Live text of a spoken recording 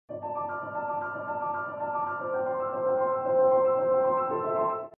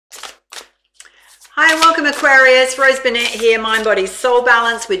welcome Aquarius. Rose Burnett here, Mind, Body, Soul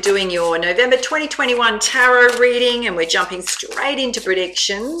Balance. We're doing your November 2021 tarot reading and we're jumping straight into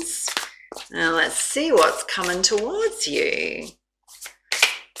predictions. Now let's see what's coming towards you.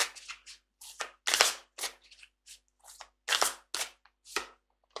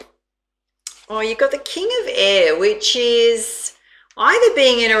 Oh, you've got the King of Air, which is either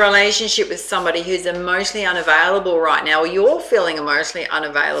being in a relationship with somebody who's emotionally unavailable right now, or you're feeling emotionally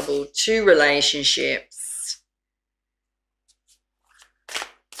unavailable to relationships.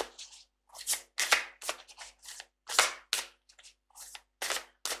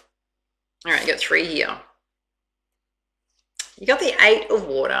 All right, you got 3 here. You got the 8 of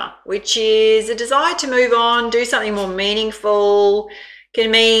Water, which is a desire to move on, do something more meaningful. Can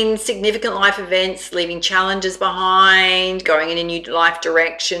mean significant life events, leaving challenges behind, going in a new life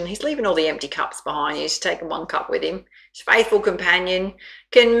direction. He's leaving all the empty cups behind. He's taking 1 cup with him. His faithful companion.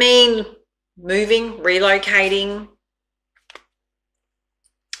 Can mean moving, relocating.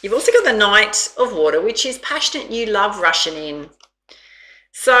 You've also got the Knight of Water, which is passionate new love rushing in.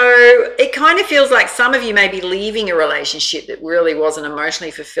 So it kind of feels like some of you may be leaving a relationship that really wasn't emotionally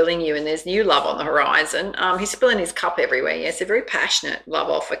fulfilling you, and there's new love on the horizon. He's spilling his cup everywhere. Yes, a very passionate love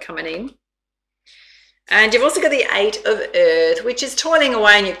offer coming in. And you've also got the 8 of Earth, which is toiling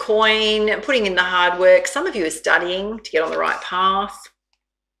away in your coin, putting in the hard work. Some of you are studying to get on the right path.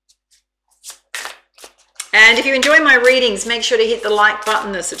 And if you enjoy my readings, make sure to hit the like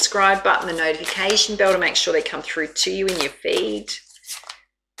button, the subscribe button, the notification bell to make sure they come through to you in your feed.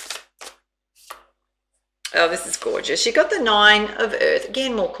 Oh, this is gorgeous. You got the 9 of Earth,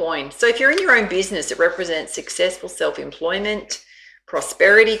 again, more coin. So if you're in your own business, it represents successful self-employment,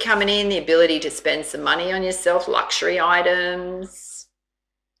 prosperity coming in, the ability to spend some money on yourself, luxury items.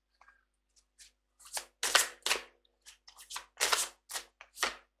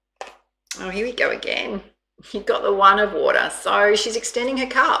 Oh, here we go again. You've got the 1 of Water. So she's extending her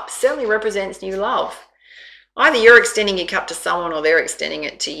cup. Certainly represents new love. Either you're extending your cup to someone or they're extending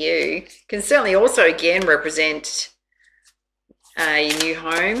it to you. Can certainly also, again, represent a new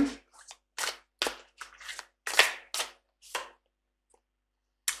home.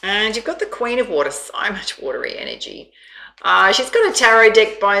 And you've got the Queen of Water, so much watery energy. She's got a tarot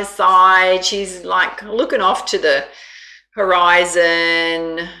deck by her side. She's like looking off to the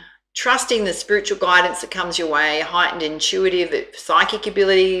horizon, trusting the spiritual guidance that comes your way, heightened intuitive, psychic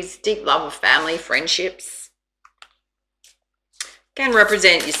abilities, deep love of family, friendships. Can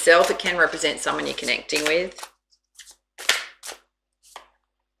represent yourself. It can represent someone you're connecting with.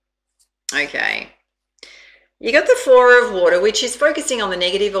 Okay. You got the 4 of Water, which is focusing on the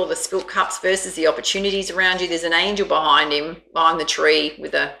negative, all the spilt cups versus the opportunities around you. There's an angel behind him, behind the tree,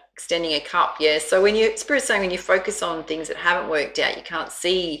 with extending a cup. Yeah. So when Spirit's saying when you focus on things that haven't worked out, you can't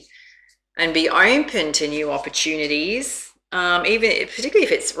see and be open to new opportunities, particularly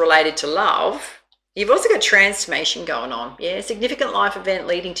if it's related to love. You've also got transformation going on. Yeah, significant life event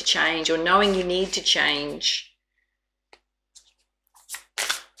leading to change or knowing you need to change.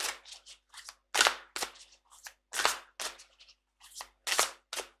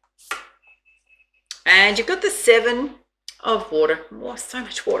 And you've got the 7 of Water. Oh, so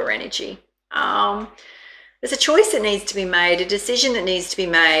much water energy. There's a choice that needs to be made, a decision that needs to be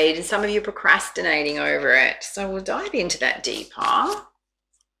made, and some of you are procrastinating over it. So we'll dive into that deeper.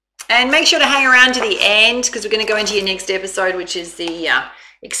 And make sure to hang around to the end because we're going to go into your next episode, which is the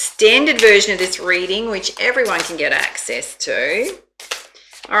extended version of this reading, which everyone can get access to.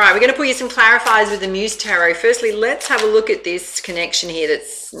 All right, we're going to put you some clarifiers with the Muse Tarot. Firstly, let's have a look at this connection here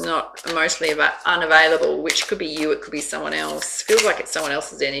that's not emotionally unavailable, which could be you, it could be someone else. Feels like it's someone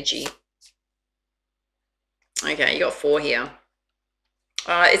else's energy. Okay, you got 4 here.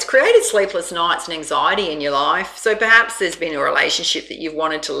 It's created sleepless nights and anxiety in your life. So perhaps there's been a relationship that you've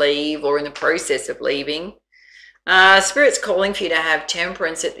wanted to leave or in the process of leaving. Spirit's calling for you to have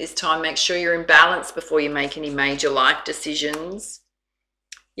temperance at this time. Make sure you're in balance before you make any major life decisions.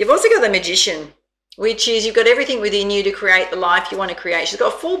 You've also got the Magician, which is you've got everything within you to create the life you want to create. She's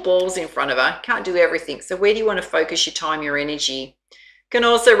got 4 balls in front of her. Can't do everything. So where do you want to focus your time, your energy? Can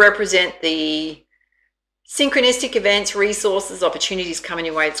also represent the synchronistic events, resources, opportunities coming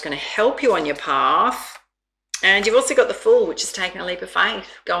your way that's going to help you on your path. And you've also got the Fool, which is taking a leap of faith,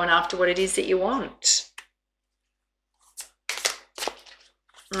 going after what it is that you want.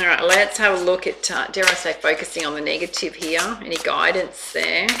 All right, let's have a look at, dare I say, focusing on the negative here. Any guidance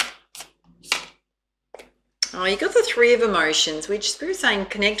there? Oh, you got the 3 of Emotions, which Spirit's saying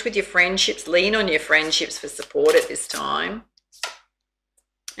connect with your friendships, lean on your friendships for support at this time.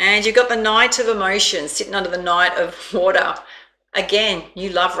 And you've got the Knight of Emotions sitting under the Knight of Water. Again, new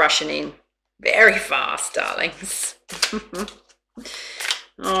love rushing in. Very fast, darlings.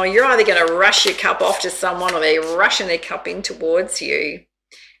 Oh, you're either going to rush your cup off to someone or they're rushing their cup in towards you.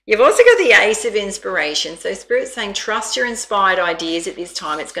 You've also got the Ace of Inspiration. So Spirit's saying trust your inspired ideas at this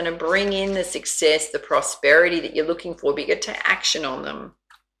time. It's going to bring in the success, the prosperity that you're looking for, but you get to take action on them.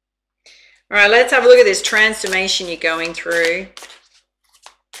 All right, let's have a look at this transformation you're going through.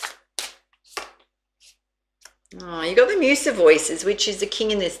 Oh, you've got the Muse of Voices, which is the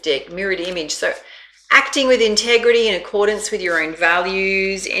king in this deck, mirrored image. So acting with integrity in accordance with your own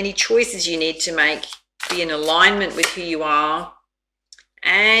values, any choices you need to make, be in alignment with who you are.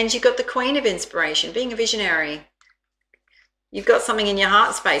 And you've got the Queen of Inspiration, being a visionary. You've got something in your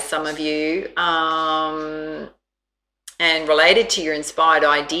heart space, some of you, and related to your inspired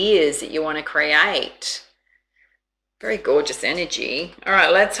ideas that you want to create. Very gorgeous energy. All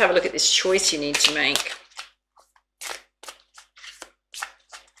right, let's have a look at this choice you need to make.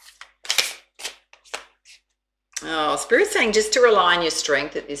 Oh, Spirit's saying just to rely on your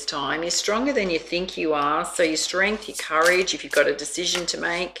strength at this time. You're stronger than you think you are. So your strength, your courage, if you've got a decision to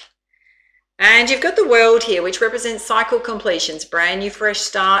make. And you've got the World here, which represents cycle completions, brand new fresh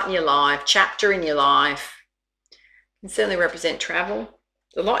start in your life, chapter in your life. It can certainly represent travel.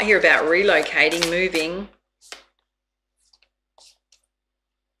 There's a lot here about relocating, moving.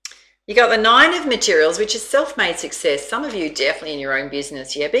 You got the Nine of Materials, which is self-made success. Some of you definitely in your own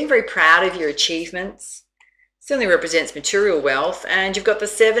business, yeah, being very proud of your achievements. Certainly represents material wealth. And you've got the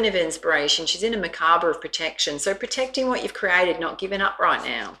Seven of Inspiration. She's in a macabre of protection. So protecting what you've created, not giving up right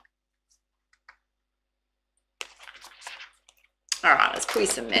now. All right, let's pull you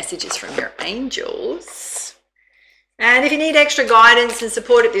some messages from your angels. And if you need extra guidance and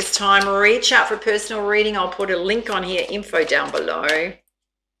support at this time, reach out for a personal reading. I'll put a link on here, info down below.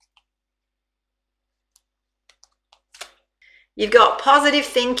 You've got positive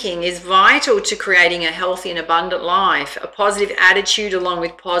thinking is vital to creating a healthy and abundant life. A positive attitude along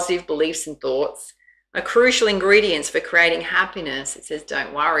with positive beliefs and thoughts are crucial ingredients for creating happiness. It says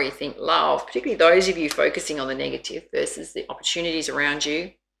don't worry, think love, particularly those of you focusing on the negative versus the opportunities around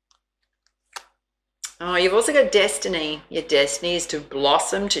you. Oh, you've also got destiny. Your destiny is to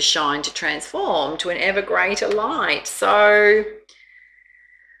blossom, to shine, to transform to an ever greater light. So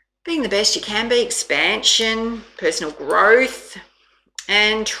being the best you can be, expansion, personal growth,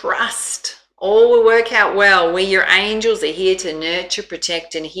 and trust. All will work out well. We, your angels, are here to nurture,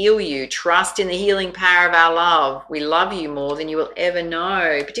 protect, and heal you. Trust in the healing power of our love. We love you more than you will ever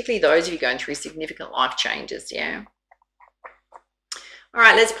know, particularly those of you going through significant life changes, yeah? All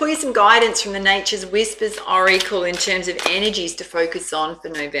right, let's pull you some guidance from the Nature's Whispers Oracle in terms of energies to focus on for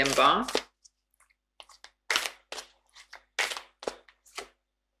November.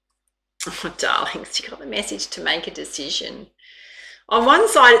 Oh, darlings, you got the message to make a decision. On one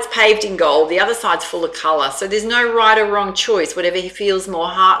side, it's paved in gold. The other side's full of colour. So there's no right or wrong choice, whatever feels more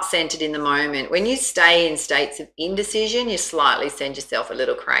heart-centered in the moment. When you stay in states of indecision, you slightly send yourself a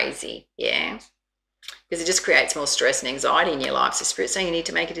little crazy, yeah? Because it just creates more stress and anxiety in your life. So Spirit's saying you need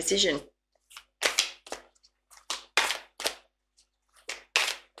to make a decision.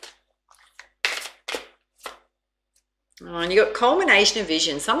 Oh, and you've got culmination of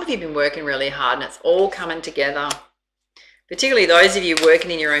vision. Some of you have been working really hard and it's all coming together. Particularly those of you working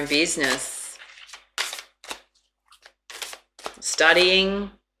in your own business.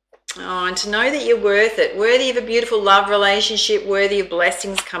 Studying. Oh, and to know that you're worth it. Worthy of a beautiful love relationship. Worthy of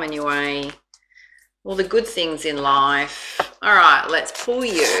blessings coming your way. All the good things in life. All right, let's pull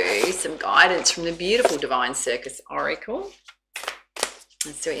you some guidance from the beautiful Divine Circus Oracle.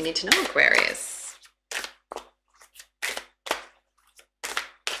 Let's see what you need to know, Aquarius.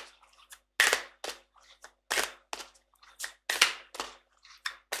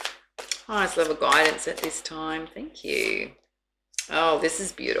 Highest level guidance at this time. Thank you. Oh, this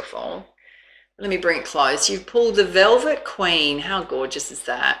is beautiful. Let me bring it close. You've pulled the Velvet Queen. How gorgeous is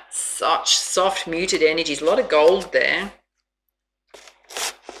that? Such soft, muted energies. A lot of gold there.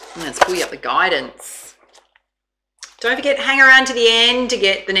 And let's pull you up the guidance. Don't forget, hang around to the end to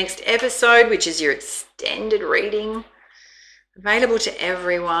get the next episode, which is your extended reading. Available to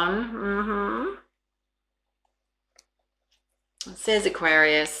everyone. It says,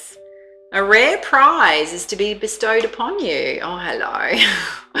 Aquarius, a rare prize is to be bestowed upon you. Oh, hello.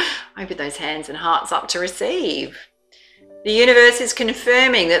 Open those hands and hearts up to receive. The universe is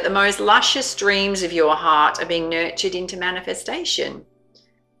confirming that the most luscious dreams of your heart are being nurtured into manifestation.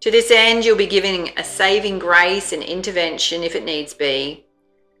 To this end, you'll be giving a saving grace and intervention if it needs be.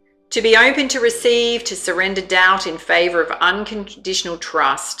 To be open to receive, to surrender doubt in favor of unconditional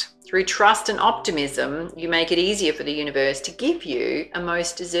trust. Through trust and optimism, you make it easier for the universe to give you a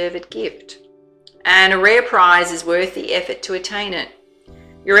most deserved gift. and a rare prize is worth the effort to attain it.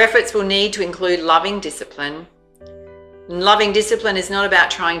 Your efforts will need to include loving discipline. And loving discipline is not about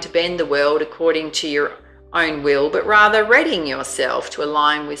trying to bend the world according to your own will, but rather readying yourself to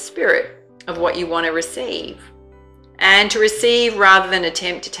align with spirit of what you want to receive. And to receive rather than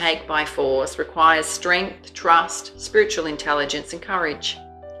attempt to take by force requires strength, trust, spiritual intelligence, and courage.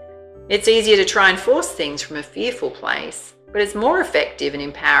 It's easier to try and force things from a fearful place, but it's more effective and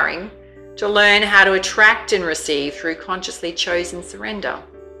empowering to learn how to attract and receive through consciously chosen surrender.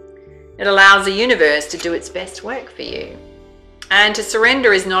 It allows the universe to do its best work for you. And to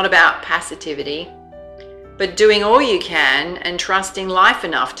surrender is not about passivity, but doing all you can and trusting life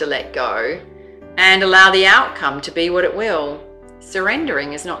enough to let go and allow the outcome to be what it will.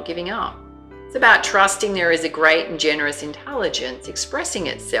 Surrendering is not giving up. It's about trusting there is a great and generous intelligence expressing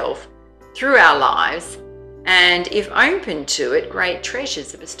itself through our lives, and if open to it, great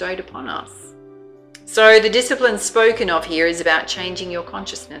treasures are bestowed upon us. So the discipline spoken of here is about changing your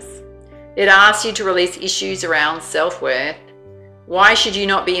consciousness. It asks you to release issues around self-worth. Why should you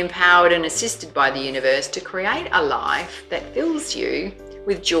not be empowered and assisted by the universe to create a life that fills you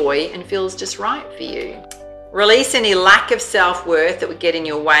with joy and feels just right for you? Release any lack of self-worth that would get in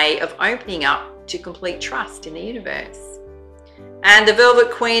your way of opening up to complete trust in the universe. And the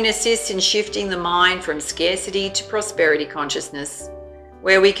Velvet Queen assists in shifting the mind from scarcity to prosperity consciousness,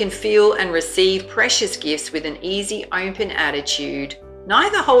 where we can feel and receive precious gifts with an easy, open attitude,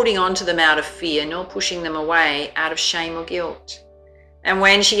 neither holding on to them out of fear nor pushing them away out of shame or guilt. And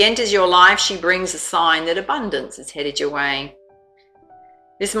when she enters your life, she brings a sign that abundance is headed your way.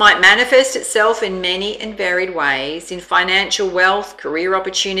 This might manifest itself in many and varied ways, in financial wealth, career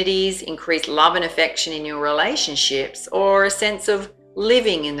opportunities, increased love and affection in your relationships, or a sense of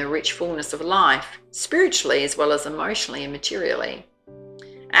living in the rich fullness of life, spiritually as well as emotionally and materially.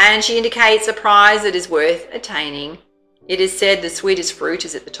 And she indicates a prize that is worth attaining. It is said the sweetest fruit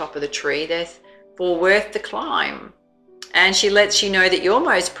is at the top of the tree, therefore worth the climb. And she lets you know that your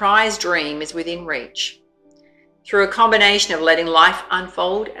most prized dream is within reach. Through a combination of letting life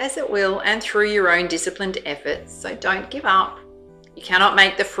unfold as it will and through your own disciplined efforts, so don't give up. You cannot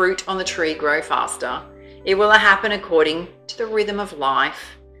make the fruit on the tree grow faster. It will happen according to the rhythm of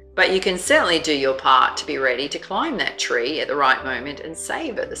life, but you can certainly do your part to be ready to climb that tree at the right moment and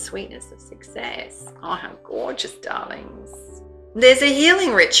savor the sweetness of success. Oh, how gorgeous, darlings. There's a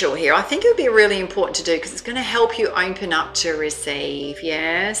healing ritual here. I think it would be really important to do because it's going to help you open up to receive.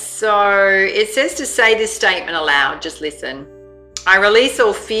 Yeah. So it says to say this statement aloud. Just listen. I release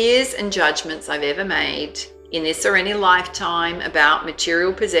all fears and judgments I've ever made in this or any lifetime about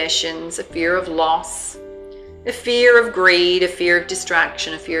material possessions, a fear of loss, a fear of greed, a fear of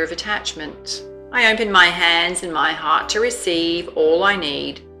distraction, a fear of attachment. I open my hands and my heart to receive all I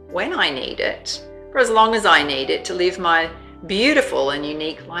need when I need it, for as long as I need it to live my beautiful and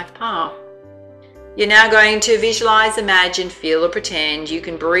unique life path. You're now going to visualize, imagine, feel, or pretend you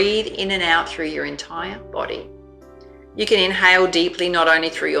can breathe in and out through your entire body. You can inhale deeply, not only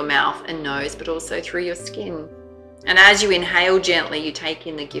through your mouth and nose, but also through your skin. And as you inhale gently, you take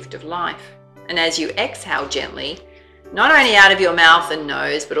in the gift of life. And as you exhale gently, not only out of your mouth and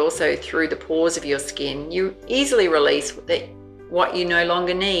nose, but also through the pores of your skin, you easily release what you no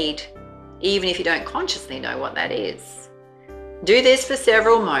longer need, even if you don't consciously know what that is. Do this for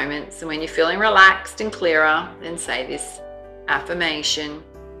several moments, and when you're feeling relaxed and clearer, then say this affirmation.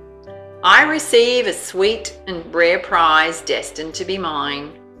 I receive a sweet and rare prize destined to be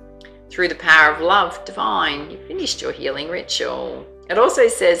mine. Through the power of love divine, you've finished your healing ritual. It also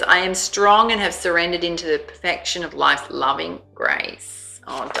says, I am strong and have surrendered into the perfection of life's loving grace.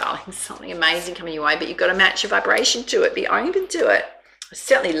 Oh, darling, something amazing coming your way, but you've got to match your vibration to it. Be open to it.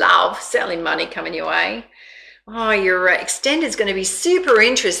 Certainly love, certainly money coming your way. Oh, your extended is going to be super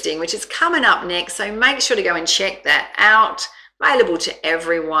interesting, which is coming up next. So make sure to go and check that out. Available to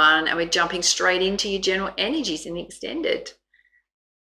everyone. And we're jumping straight into your general energies in the extended.